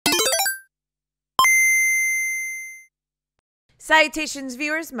Salutations,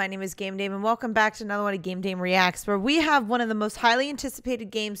 viewers. My name is GameDame, and welcome back to another one of GameDame Reacts, where we have one of the most highly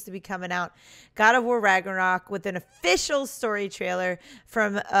anticipated games to be coming out, God of War Ragnarok, with an official story trailer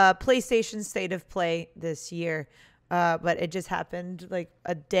from PlayStation State of Play this year. But it just happened like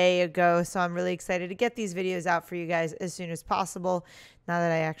a day ago, so I'm really excited to get these videos out for you guys as soon as possible, now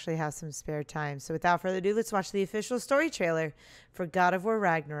that I actually have some spare time. So without further ado, let's watch the official story trailer for God of War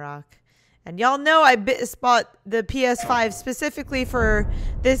Ragnarok. And y'all know I bought the PS5 specifically for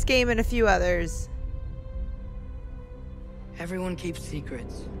this game and a few others. Everyone keeps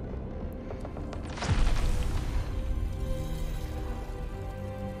secrets.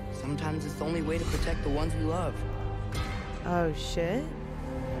 Sometimes it's the only way to protect the ones we love. Oh, shit.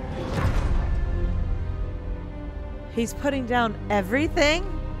 He's putting down everything?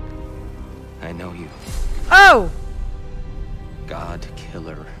 I know you. Oh! God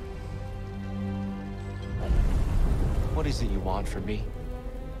killer. What is it you want from me?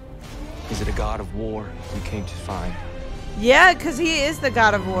 Is it a god of war you came to find? Yeah, because he is the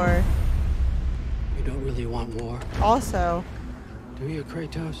God of War. You don't really want war. Also. Do you,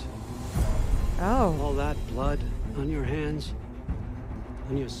 Kratos? Oh. All that blood on your hands?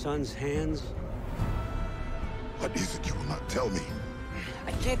 On your son's hands? What is it you will not tell me?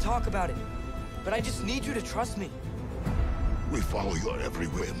 I can't talk about it, but I just need you to trust me. We follow your every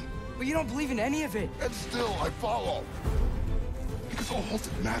whim. But you don't believe in any of it. And still I follow. Because all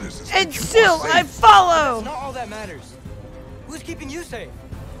that matters is And that you still are safe. I follow! That's not all that matters. Who's keeping you safe?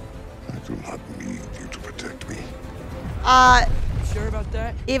 I do not need you to protect me. You sure about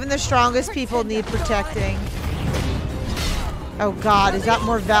that? Even the strongest people need protecting. Oh god, is that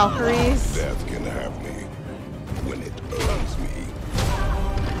more Valkyries? Death can have me when it earns me.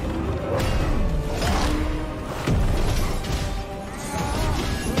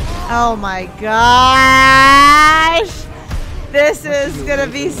 Oh my gosh! This is gonna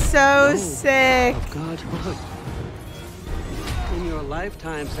be so sick. Oh God, what? In your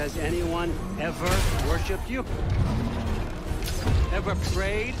lifetimes, has anyone ever worshipped you? Ever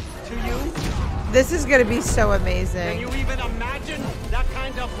prayed to you? This is gonna be so Can amazing. you even imagine that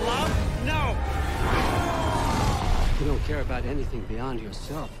kind of love? No! You don't care about anything beyond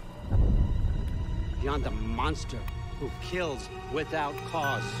yourself. Beyond the monster who kills without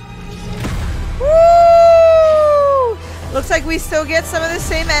cause. Woo! Looks like we still get some of the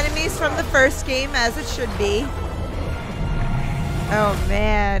same enemies from the first game, as it should be. Oh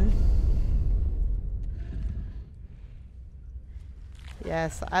man.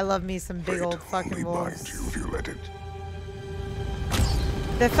 Yes, I love me some big old fucking only bind wolves. you if you let it.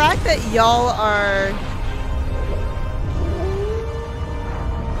 The fact that y'all are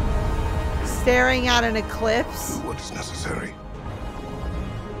staring at an eclipse. Do what is necessary.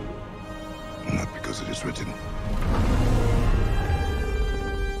 Not because it is written.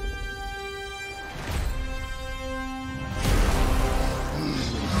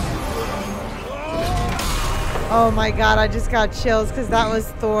 Oh my god, I just got chills because that was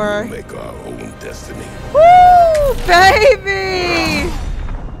Thor. Make our own destiny. Woo, baby!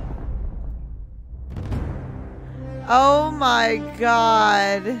 Oh my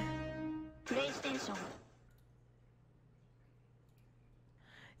god.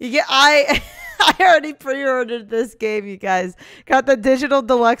 You get I already pre-ordered this game, you guys. Got the digital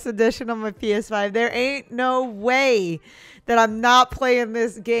deluxe edition on my PS5. There ain't no way that I'm not playing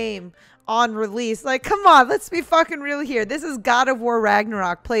this game on release. Like, come on, let's be fucking real here. This is God of War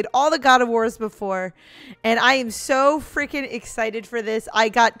Ragnarok. Played all the God of Wars before, and I am so freaking excited for this. I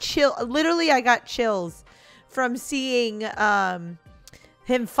got literally I got chills from seeing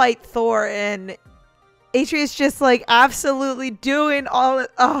him fight Thor, and Atreus just like absolutely doing all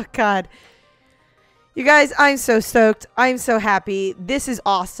it. Oh god. You guys, I'm so stoked. I'm so happy. This is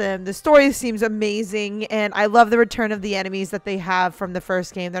awesome. The story seems amazing, and I love the return of the enemies that they have from the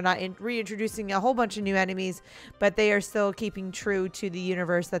first game. They're not reintroducing a whole bunch of new enemies, but they are still keeping true to the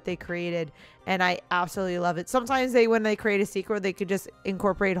universe that they created, and I absolutely love it. Sometimes when they create a sequel, they could just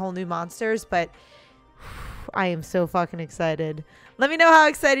incorporate whole new monsters, but I am so fucking excited. Let me know how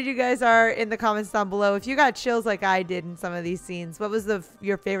excited you guys are in the comments down below. If you got chills like I did in some of these scenes, what was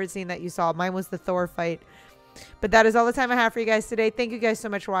your favorite scene that you saw? Mine was the Thor fight. But that is all the time I have for you guys today. Thank you guys so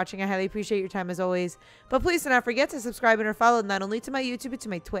much for watching. I highly appreciate your time as always. But please do not forget to subscribe and or follow not only to my YouTube, but to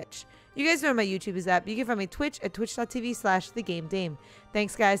my Twitch. You guys know where my YouTube is at. You can find my Twitch at twitch.tv/thegamedame.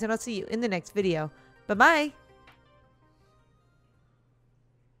 Thanks guys, and I'll see you in the next video. Bye-bye.